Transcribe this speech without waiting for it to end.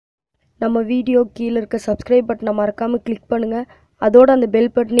நம்ம வீடியோ கீழ இருக்க சப்ஸ்கிரைப் பட்டனை மறக்காம கிளிக் பண்ணுங்க. அதோட அந்த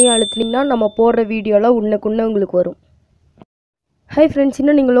பெல் பட்டனையும் அழுத்துனீங்கன்னா நம்ம போடுற வீடியோலாம் உடனுக்குடனே உங்களுக்கு வரும். ஹாய் ஃப்ரெண்ட்ஸ்,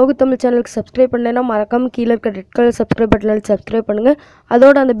 இன்னும் நீங்கள் லோகு தமிழ் சேனலுக்கு சப்ஸ்கிரைப் பண்ணலைன்னா மறக்காமல் கீழே இருக்க ரெட் கலர் சப்ஸ்கிரைப் பட்டனில் சப்ஸ்கிரைப் பண்ணுங்கள்.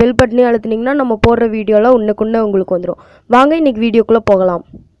 அதோட அந்த பெல் பட்டனையும் அழுத்துனீங்கன்னா நம்ம போடுற வீடியோலாம் உடனுக்குடனே உங்களுக்கு வந்துடும். வாங்க இன்றைக்கி வீடியோக்குள்ளே போகலாம்.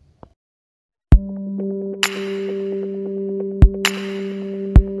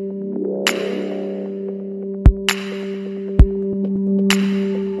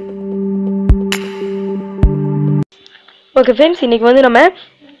 ஓகே ஃப்ரெண்ட்ஸ், இன்றைக்கி வந்து நம்ம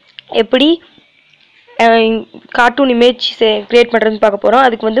எப்படி கார்ட்டூன் இமேஜ் க்ரியேட் பண்ணுறதுன்னு பார்க்க போகிறோம்.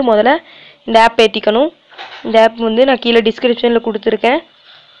 அதுக்கு வந்து முதல்ல இந்த ஆப் ஏற்றிக்கணும். இந்த ஆப் வந்து நான் கீழே டிஸ்கிரிப்ஷனில் கொடுத்துருக்கேன்,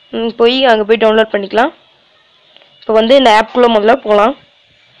 போய் அங்கே போய் டவுன்லோட் பண்ணிக்கலாம். இப்போ வந்து இந்த ஆப்குள்ளே முதல்ல போகலாம்.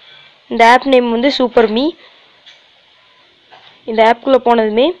 இந்த ஆப் நேம் வந்து சூப்பர் மீ. இந்த ஆப்குள்ளே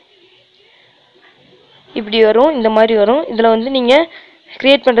போனதுமே இப்படி வரும், இந்த மாதிரி வரும். இதில் வந்து நீங்கள்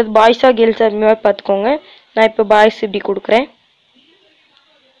க்ரியேட் பண்ணுறது பாய்ஸாக கேர்ள்ஸாக அது மாதிரி பார்த்துக்கோங்க. நான் இப்போ பாய்ஸ் இப்படி கொடுக்குறேன்.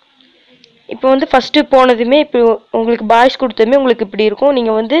 இப்போ வந்து ஃபஸ்ட்டு போனதுமே இப்போ உங்களுக்கு பாய்ஸ் கொடுத்ததுமே உங்களுக்கு இப்படி இருக்கும்.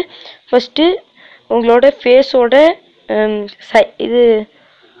 நீங்கள் வந்து ஃபஸ்ட்டு உங்களோட ஃபேஸோட இது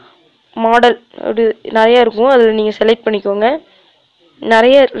மாடல் அப்படி நிறையா இருக்கும், அதில் நீங்கள் செலக்ட் பண்ணிக்கோங்க.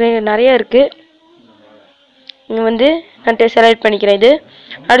 நிறையா இருக்குது. நீங்கள் வந்து நான் செலக்ட் பண்ணிக்கிறேன். இது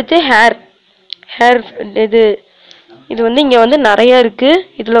அடுத்து ஹேர் இது வந்து இங்கே வந்து நிறையா இருக்குது.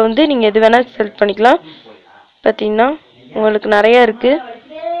 இதில் வந்து நீங்கள் எது வேணால் செலக்ட் பண்ணிக்கலாம். பார்த்தீங்கன்னா உங்களுக்கு நிறையா இருக்குது.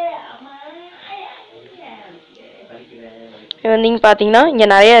 நீங்கள் பார்த்தீங்கன்னா இங்கே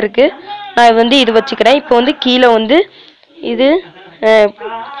நிறையா இருக்குது. நான் வந்து இது வச்சுக்கிறேன். இப்போ வந்து கீழே வந்து இது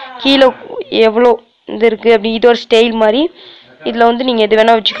கீழே எவ்வளோ இது இருக்குது அப்படி இது ஒரு ஸ்டைல் மாதிரி. இதில் வந்து நீங்கள் எது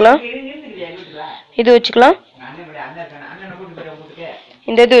வேணால் வச்சுக்கலாம். இது வச்சுக்கலாம்,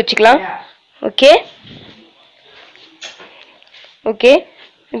 இந்த இது வச்சுக்கலாம். ஓகே ஓகே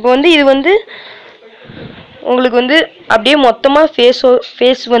இப்போ வந்து இது வந்து உங்களுக்கு வந்து அப்படியே மொத்தமாக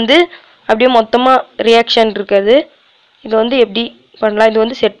ஃபேஸ் வந்து அப்படியே மொத்தமாக ரியாக்ஷன் இருக்காது. இது வந்து எப்படி பண்ணலாம், இது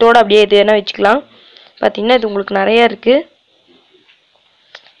வந்து செட்டோடு அப்படியே எது வேணால் வச்சுக்கலாம். பார்த்தீங்கன்னா இது உங்களுக்கு நிறையா இருக்குது.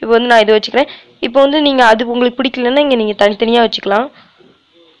 இப்போ வந்து நான் இது வச்சுக்கிறேன். இப்போ வந்து நீங்கள் அது உங்களுக்கு பிடிக்கலன்னா இங்கே நீங்கள் தனித்தனியாக வச்சுக்கலாம்.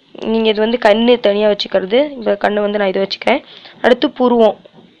 நீங்கள் இது வந்து கண் தனியாக வச்சுக்கிறது. இந்த கண் வந்து நான் இது வச்சுக்கிறேன். அடுத்து புருவம்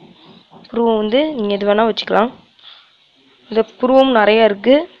வந்து நீங்கள் எது வேணால் வச்சுக்கலாம். இந்த புருவம் நிறையா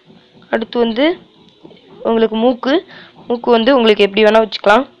இருக்குது. அடுத்து வந்து உங்களுக்கு மூக்கு வந்து உங்களுக்கு எப்படி வேணால்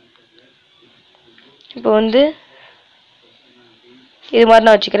வச்சுக்கலாம். இப்போ வந்து இது மாதிரி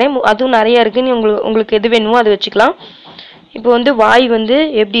நான் வச்சுக்கிறேன். அதுவும் நிறையா இருக்குன்னு உங்களுக்கு எது வேணுமோ அது வச்சுக்கலாம். இப்போ வந்து வாய் வந்து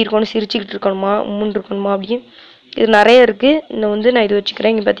எப்படி இருக்கணும், சிரிச்சுக்கிட்டு இருக்கணுமா உம்முன்னு இருக்கணுமா அப்படி இது நிறையா இருக்குது. இந்த வந்து நான் இது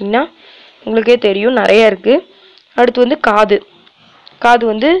வச்சுக்கிறேன். இங்கே பார்த்தீங்கன்னா உங்களுக்கே தெரியும் நிறையா இருக்குது. அடுத்து வந்து காது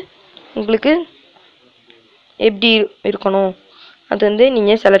வந்து உங்களுக்கு எப்படி இருக்கணும் அது வந்து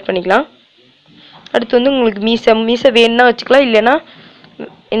நீங்கள் செலக்ட் பண்ணிக்கலாம். அடுத்து வந்து உங்களுக்கு மீசை வேணும்னா வச்சுக்கலாம், இல்லைன்னா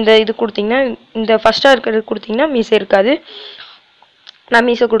இந்த இது கொடுத்தீங்கன்னா இந்த ஃபஸ்ட்டாக இருக்கிறது கொடுத்தீங்கன்னா மீசை இருக்காது. நான்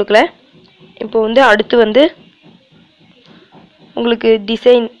மீசை கொடுக்கல. இப்போ வந்து அடுத்து வந்து உங்களுக்கு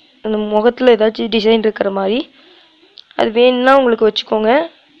டிசைன் அந்த முகத்தில் ஏதாச்சும் டிசைன் இருக்கிற மாதிரி அது வேணும்னா உங்களுக்கு வச்சுக்கோங்க,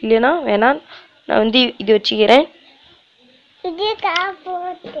 இல்லைன்னா வேணாம். நான் வந்து இது வச்சுக்கிறேன்.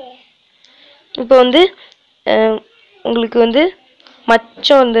 இப்போ வந்து உங்களுக்கு வந்து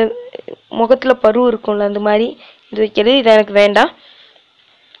மச்சம் அந்த முகத்தில் பரு இருக்கும்ல அந்த மாதிரி இது வைக்கிறது, இது எனக்கு வேண்டாம்.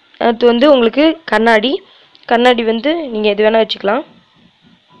 அது வந்து உங்களுக்கு கண்ணாடி வந்து நீங்கள் எது வேணால் வச்சுக்கலாம்.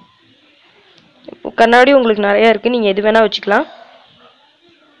 கண்ணாடி உங்களுக்கு நிறையா இருக்குது, நீங்கள் எது வேணால் வச்சுக்கலாம்.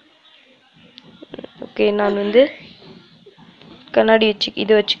 ஓகே, நான் வந்து கண்ணாடி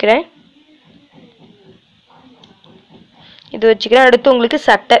இது வச்சுக்கிறேன். அடுத்து உங்களுக்கு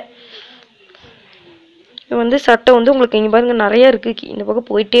சட்டை வந்து உங்களுக்கு இங்கே பாருங்கள் நிறையா இருக்குது. இந்த பக்கம்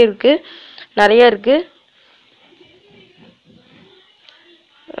போயிட்டே இருக்குது, நிறையா இருக்குது.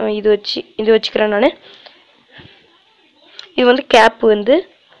 இது வச்சுக்கிறேன் நான். இது வந்து கேப் வந்து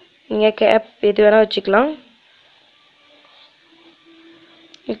நீங்கள் கேப் எது வேணால் வச்சுக்கலாம்.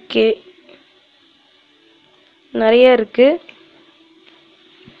 ஓகே, நிறையா இருக்குது.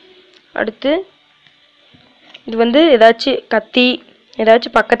 அடுத்து இது வந்து ஏதாச்சும் கத்தி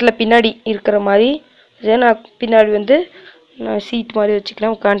ஏதாச்சும் பக்கத்தில் பின்னாடி இருக்கிற மாதிரி நான் பின்னாடி வந்து நான் சீட் மாதிரி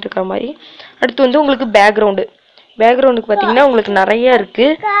வச்சுக்கிறேன், உட்காந்துருக்கிற மாதிரி. அடுத்து வந்து உங்களுக்கு பேக்ரவுண்டுக்கு பார்த்தீங்கன்னா உங்களுக்கு நிறையா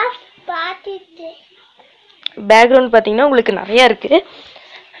இருக்குது. பேக்ரவுண்ட் பார்த்தீங்கன்னா உங்களுக்கு நிறையா இருக்குது.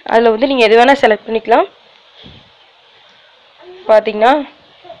 அதில் வந்து நீங்கள் எது வேணால் செலக்ட் பண்ணிக்கலாம். பார்த்தீங்கன்னா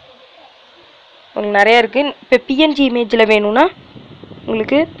உங்களுக்கு நிறையா இருக்குது. இப்போ பிஎன்ஜி இமேஜில் வேணும்னா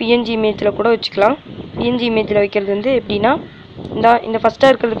உங்களுக்கு பிஎன்ஜி இமேஜில் கூட வச்சுக்கலாம். பிஎன்ஜி இமேஜில் வைக்கிறது வந்து எப்படின்னா இந்த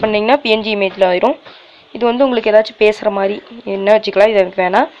ஃபஸ்ட்டாக இருக்கிறது பண்ணிங்கன்னா பிஎன்ஜி இமேஜில் ஆயிரும். இது வந்து உங்களுக்கு ஏதாச்சும் பேசுகிற மாதிரி என்ன வச்சுக்கலாம், இது எனக்கு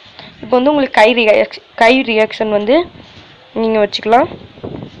வேணாம். இப்போ வந்து உங்களுக்கு கை ரியாக்ஷன் வந்து நீங்கள் வச்சுக்கலாம்.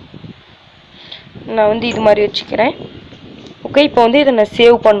 நான் வந்து இது மாதிரி வச்சுக்கிறேன். ஓகே, இப்போ வந்து இதை நான்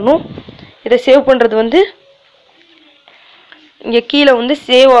சேவ் பண்ணணும். இதை சேவ் பண்ணுறது வந்து இங்கே கீழே வந்து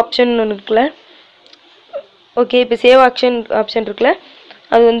சேவ் ஆப்ஷன் ஒன்று இருக்குல்ல. ஓகே, இப்போ சேவ் ஆப்ஷன் இருக்குல்ல,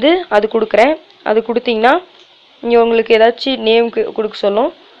 அது வந்து அது கொடுக்குறேன். அது கொடுத்தீங்கன்னா இங்கே உங்களுக்கு ஏதாச்சும் நேம் கொடுக்க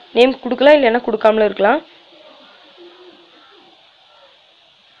சொல்லும். நேம் கொடுக்கலாம், இல்லைன்னா கொடுக்காமல இருக்கலாம்.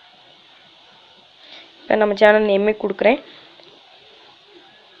 இப்போ நம்ம சேனல் நேமே கொடுக்குறேன்.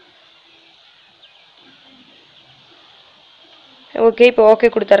 ஓகே, இப்போ ஓகே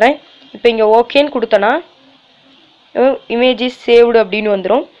கொடுத்துட்றேன். இப்போ இங்கே ஓகேன்னு கொடுத்தனா இமேஜ் இஸ் சேவ்டு அப்படின்னு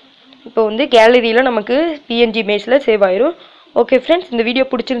வந்துடும். இப்போ வந்து கேலரியில் நமக்கு PNG இமேஜில் சேவ் ஆயிரும். ஓகே ஃப்ரெண்ட்ஸ், இந்த வீடியோ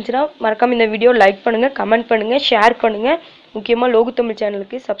பிடிச்சிருந்துச்சுன்னா மறக்காமல் இந்த வீடியோ லைக் பண்ணுங்கள், கமெண்ட் பண்ணுங்கள், ஷேர் பண்ணுங்கள். முக்கியமாக லோகு தமிழ்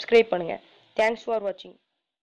சேனலுக்கு சப்ஸ்கிரைப் பண்ணுங்கள். தேங்க்ஸ் ஃபார் வாட்சிங்.